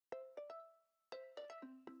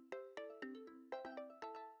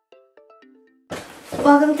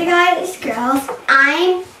Welcome to Kiley Girls.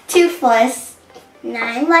 I'm Toothless. And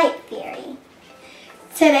I'm Light Fairy.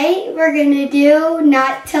 Today we're going to do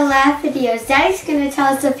not to laugh videos. Daddy's going to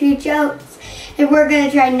tell us a few jokes and we're going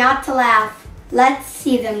to try not to laugh. Let's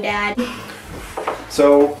see them, Dad.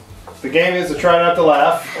 So the game is to try not to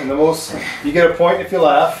laugh, and you get a point if you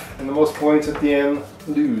laugh, and the most points at the end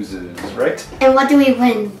loses, right? And what do we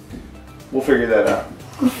win? We'll figure that out.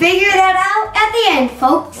 We'll figure that out at the end,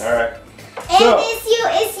 folks. All right. And So,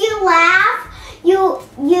 if you laugh, you'll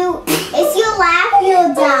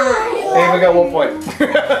die. hey, we got 1 point. No,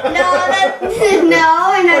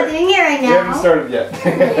 we're not doing it right We haven't now. started yet.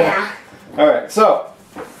 Yeah. All right. So,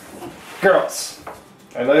 girls,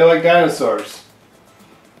 I know you like dinosaurs.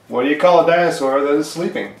 What do you call a dinosaur that is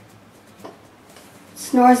sleeping?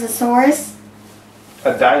 Snorzosaurus.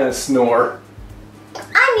 A dinosaur.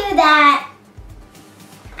 I knew that.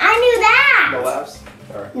 No laughs.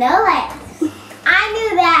 All right. No laughs. I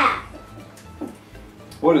knew that.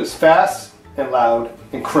 What is fast and loud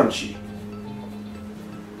and crunchy?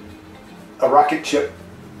 A rocket chip.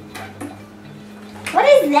 What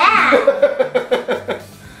is that?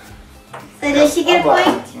 So does she get a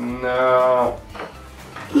point? No.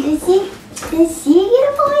 Does she get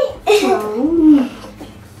a point?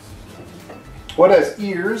 What has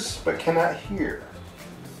ears but cannot hear?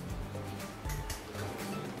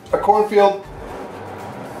 A cornfield.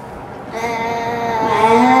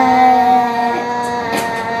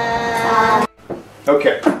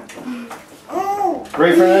 Okay.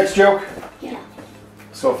 Ready for the next joke? Yeah.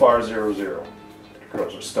 So far, 0-0. The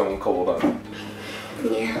girls are stone cold on it.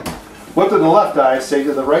 Yeah. What did the left eye say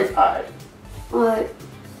to the right eye? What?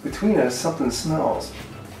 Between us, something smells.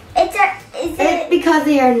 Is It's it? because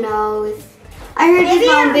of your nose. I heard Maybe this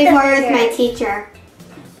one I'm the before with bigger. my teacher.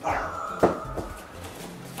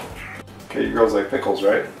 Okay, you girls like pickles,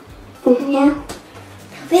 right? Yeah.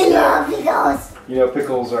 We love pickles. You know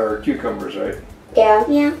pickles are cucumbers, right? Yeah.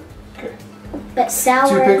 Yeah. Okay. But sour.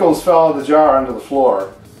 2 pickles fell out of the jar onto the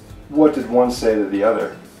floor. What did one say to the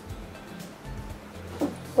other?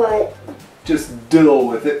 What? Just deal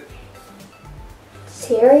with it.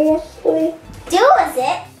 Seriously? Deal with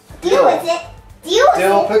it. Deal with it. Deal with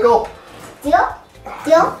Dill it. pickle? Deal.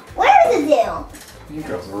 Deal. Where is the deal? You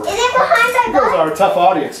girls are, Is it behind my you girls butt? are a tough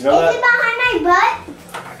audience, you know Is that? it behind my butt?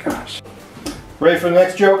 Oh my gosh. Ready for the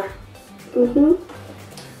next joke? Mm-hmm.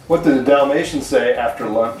 What did the Dalmatian say after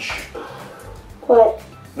lunch? What?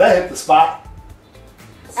 That hit the spot.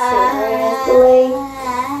 Seriously?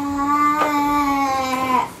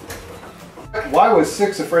 Why was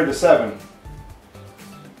 6 afraid of 7?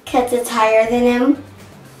 Because it's higher than him.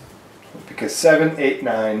 Because 7, 8,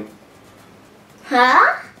 9.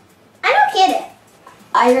 Huh? I don't get it.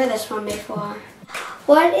 I heard this one before.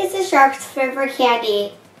 What is the shark's favorite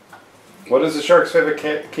candy? What is the shark's favorite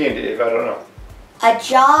candy, Dave? I don't know. A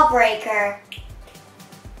jawbreaker.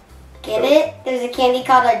 Get it? There's a candy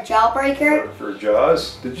called a jawbreaker. For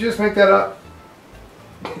Jaws? Did you just make that up?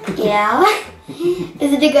 Yeah.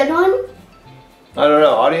 Is it a good one? I don't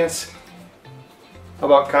know. Audience? How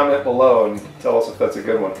about comment below and tell us if that's a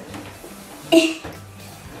good one.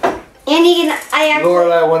 And you can,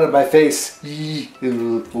 Lorelai wanted my face.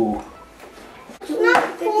 Ooh.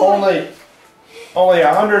 Only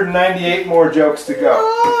 198 more jokes to go.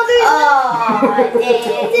 Oh,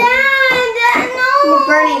 We're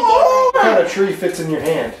burning What kind of tree fits in your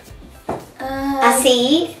hand? a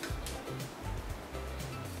seed.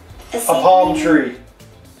 A palm tree.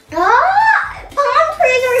 Palm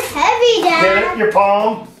trees are heavy, Get Dad. it? Your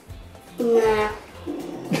palm? Nah.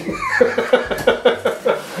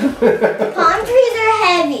 Palm trees are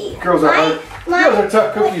heavy. Girls are hard. Girls are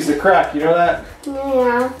tough cookies to crack. You know that?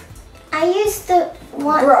 Yeah. I used to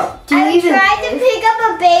want. Bro, do you I even tried to pick up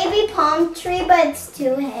a baby palm tree, but it's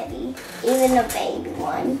too heavy. Even a baby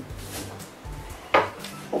one.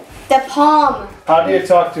 The palm. How do you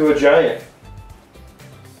talk to a giant?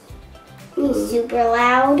 Super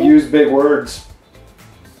loud. Use big words.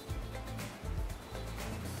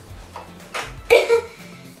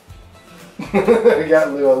 I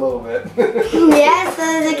got Lou a little bit. Yes,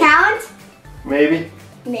 does it count? Maybe.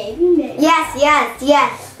 Maybe. Yes.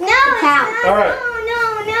 No, it's count. not. All right.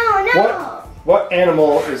 No. What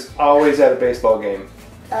animal is always at a baseball game?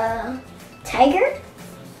 Tiger?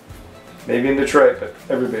 Maybe in Detroit, but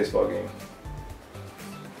every baseball game.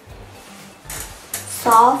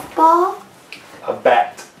 Softball. A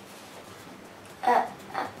bat.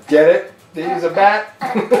 Get it? They use a bat?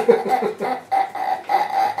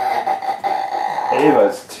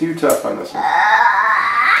 Ava's too tough on this one.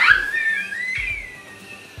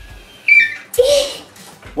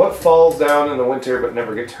 What falls down in the winter but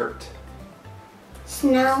never gets hurt?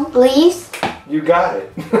 Snow. Leaves. You got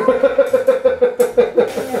it.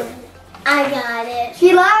 I got it.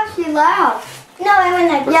 She laughed. She laughed. No, I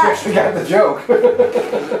went like But Yeah. you actually got the joke.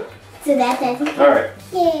 So that doesn't. All right.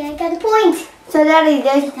 Yay, I got a point. So Daddy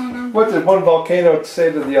did. What did one volcano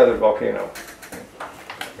say to the other volcano?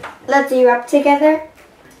 Let's erupt together.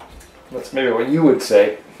 That's maybe what you would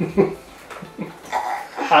say.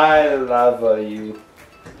 I love you.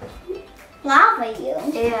 Lava you.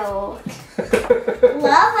 Ew.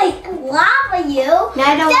 Lava you. Now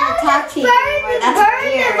I don't want to talk to you anymore. That's burn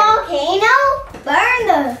weird. the volcano. Burn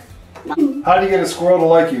the. How do you get a squirrel to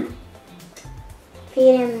like you?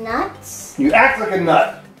 Feed him nuts. You act like a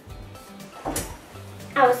nut.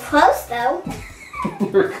 I was close though.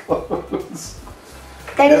 You're close.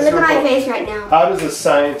 Daddy, Yes, look you're at my close. face right now. How does a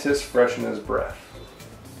scientist freshen his breath?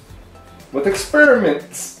 With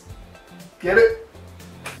experiments. Get it?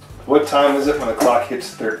 What time is it when the clock hits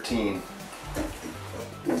 13?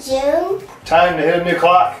 June. Time to hit a new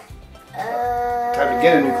clock. Time to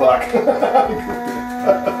get a new clock.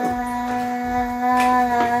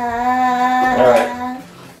 Alright.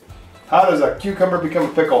 How does a cucumber become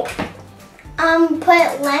a pickle?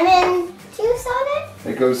 Put lemon juice on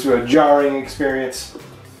it. It goes through a jarring experience.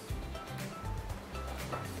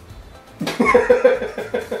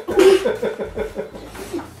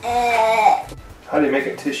 How do you make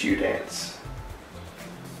a tissue dance?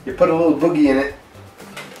 You put a little boogie in it.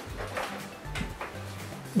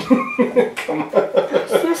 Come on.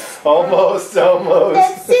 Almost.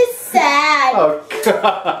 That's just sad. Oh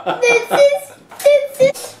God. This is.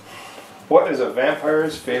 What is a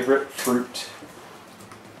vampire's favorite fruit?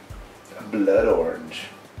 A blood orange.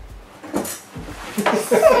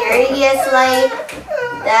 Seriously?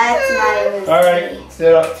 That's not even Alright,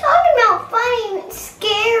 sit up. Talking about funny and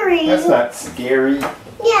scary. That's not scary.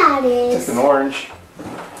 Yeah, it is. It's an orange.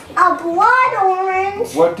 A blood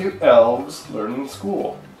orange. What do elves learn in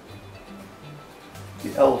school?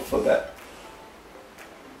 The alphabet.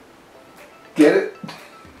 Get it?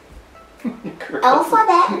 Girls.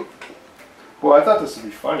 Alphabet. Well, I thought this would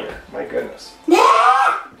be funnier. My goodness.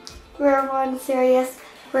 We're one serious.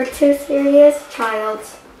 We're two serious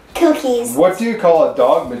childs. Cookies. What do you call a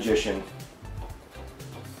dog magician?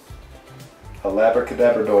 A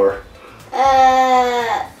labracadabrador.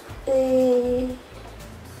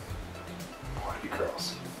 What are you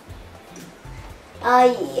girls?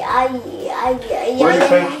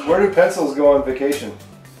 Where do pencils go on vacation?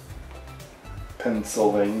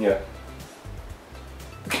 Pennsylvania.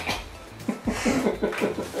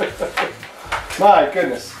 My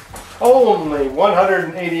goodness. Only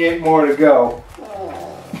 188 more to go.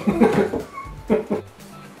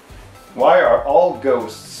 Why are all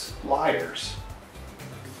ghosts liars?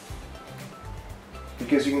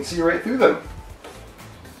 Because you can see right through them.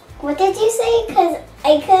 What did you say? Because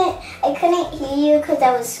I couldn't hear you because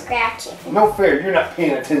I was scratching. No fair, you're not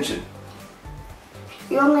paying attention.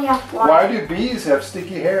 You only have one. Why do bees have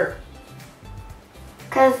sticky hair?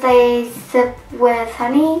 Because they sip with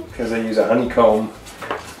honey. Because they use a honeycomb.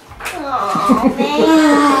 Oh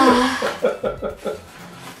man.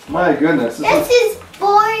 My goodness, this This is is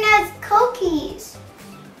boring as cookies.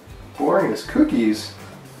 boring as cookies.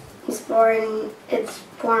 It's boring. It's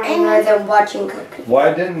boring rather than watching cookies.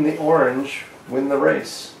 Why didn't the orange win the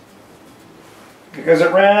race? Because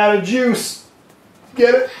it ran out of juice.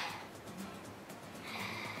 Get it?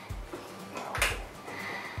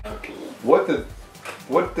 What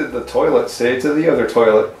did the toilet say to the other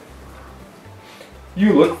toilet?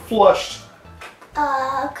 You look flushed.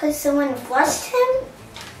 Cause someone flushed him?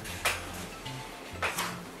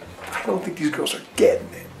 I don't think these girls are getting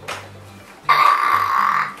it.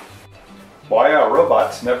 Why are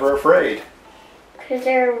robots never afraid? Cause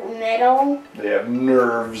they're metal. They have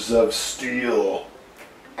nerves of steel.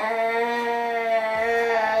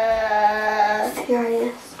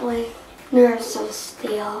 Seriously. Nerves of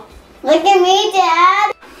steel. Look at me,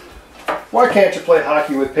 Dad. Why can't you play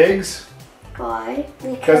hockey with pigs? Why?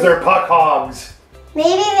 Because they're puck hogs.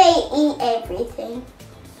 Maybe they eat everything.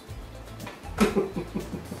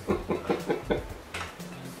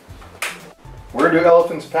 Where do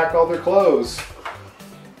elephants pack all their clothes?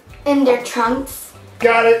 In their trunks.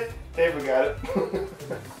 Got it. Ava got it.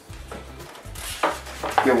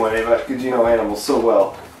 Good one, Ava, because you know animals so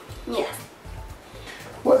well. Yeah.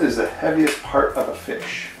 What is the heaviest part of a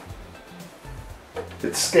fish?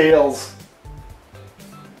 Its scales.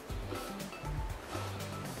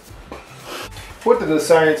 What did the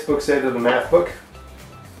science book say to the math book?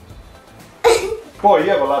 Boy, you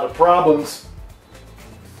have a lot of problems.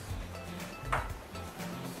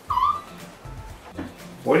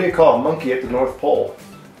 What do you call a monkey at the North Pole?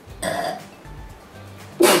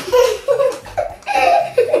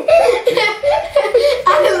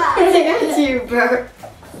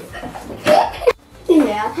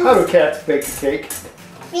 How do cats bake a cake?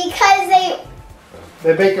 Because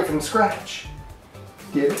They bake it from scratch.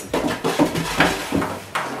 Get it?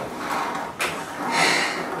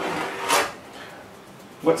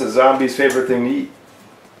 What's a zombie's favorite thing to eat?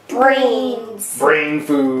 brains. Brain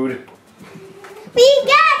food. We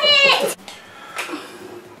got it!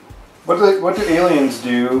 What do aliens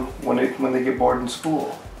do when they get bored in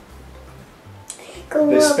school? Go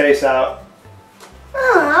They up. space out.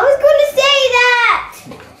 Oh, I was going to say that!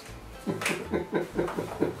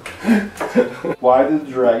 Why did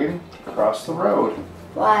the dragon cross the road?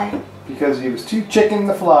 Why? Because he was too chicken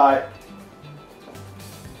to fly.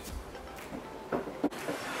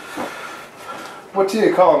 What do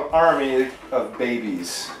you call an army of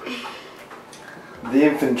babies? The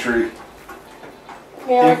infantry.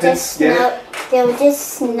 They'll Infants, get it? they'll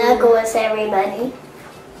just snuggle us, everybody.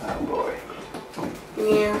 Oh boy.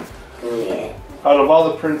 Yeah. Yeah. Out of all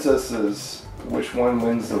the princesses, which one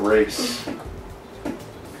wins the race?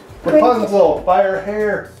 Rapunzel, by her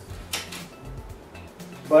hair.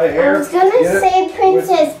 By I hair. was going Get to it? say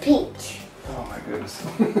Princess Peach. Oh my goodness.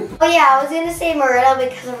 Oh yeah, I was gonna say Marilla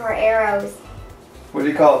because of her arrows. What do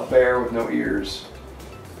you call a bear with no ears?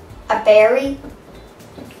 A berry?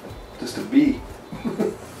 Just a bee.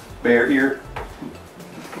 Bear ear.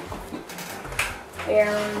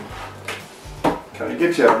 Berry. Can I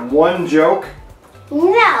get you one joke? No.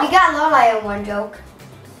 You got Lorelai on one joke.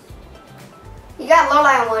 You got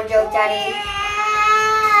Lorelai on one joke, Daddy.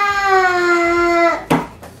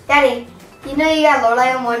 Daddy, you know you got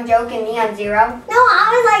Lorelai on one joke and me on 0? No,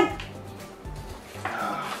 I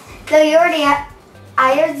So you already have,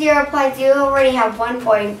 I have 0 points, you already have 1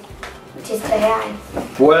 point, which is pretty high.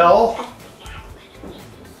 Well. was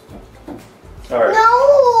like, Alright. no,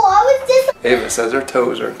 I was just. Ava says her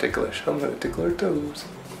toes are ticklish. I'm gonna tickle her toes.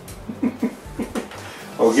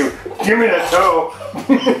 Oh, give me that toe.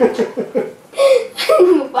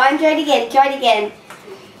 Fine, try it again, try it again.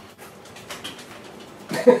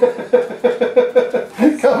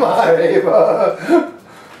 Come on, Ava.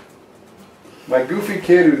 My goofy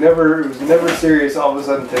kid who's never serious all of a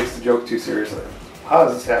sudden takes the joke too seriously. How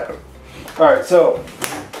does this happen? Alright, so.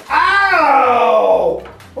 Ow!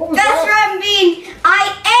 What was That's that? from being,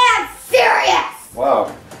 I am serious!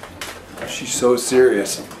 Wow. She's so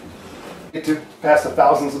serious. Get to past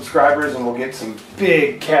 1,000 subscribers and we'll get some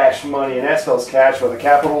big cash money, and that spells cash with a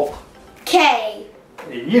capital. K.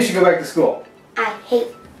 You should go back to school. I hate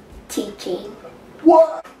teaching.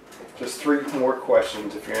 What? Just 3 more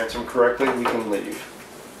questions. If you answer them correctly, we can leave.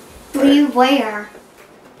 Leave where?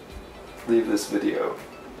 Leave this video.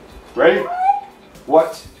 Ready?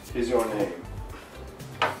 What is your name?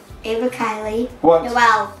 Ava Kiley. What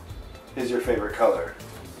Noelle. is your favorite color?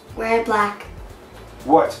 Red, black.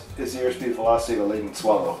 What is the airspeed velocity of a laden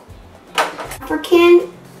swallow?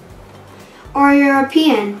 African or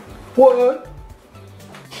European? What?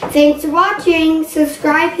 Thanks for watching.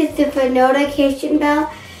 Subscribe, hit the notification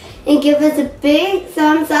bell, and give us a big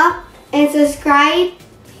thumbs up and subscribe.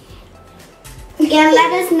 And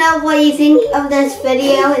let us know what you think of this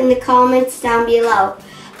video in the comments down below.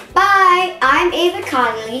 Bye. I'm Ava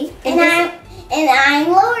Kiley. And I'm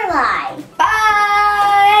Lorelai.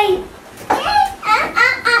 Bye.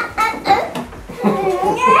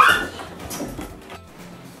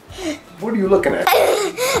 What are you looking at?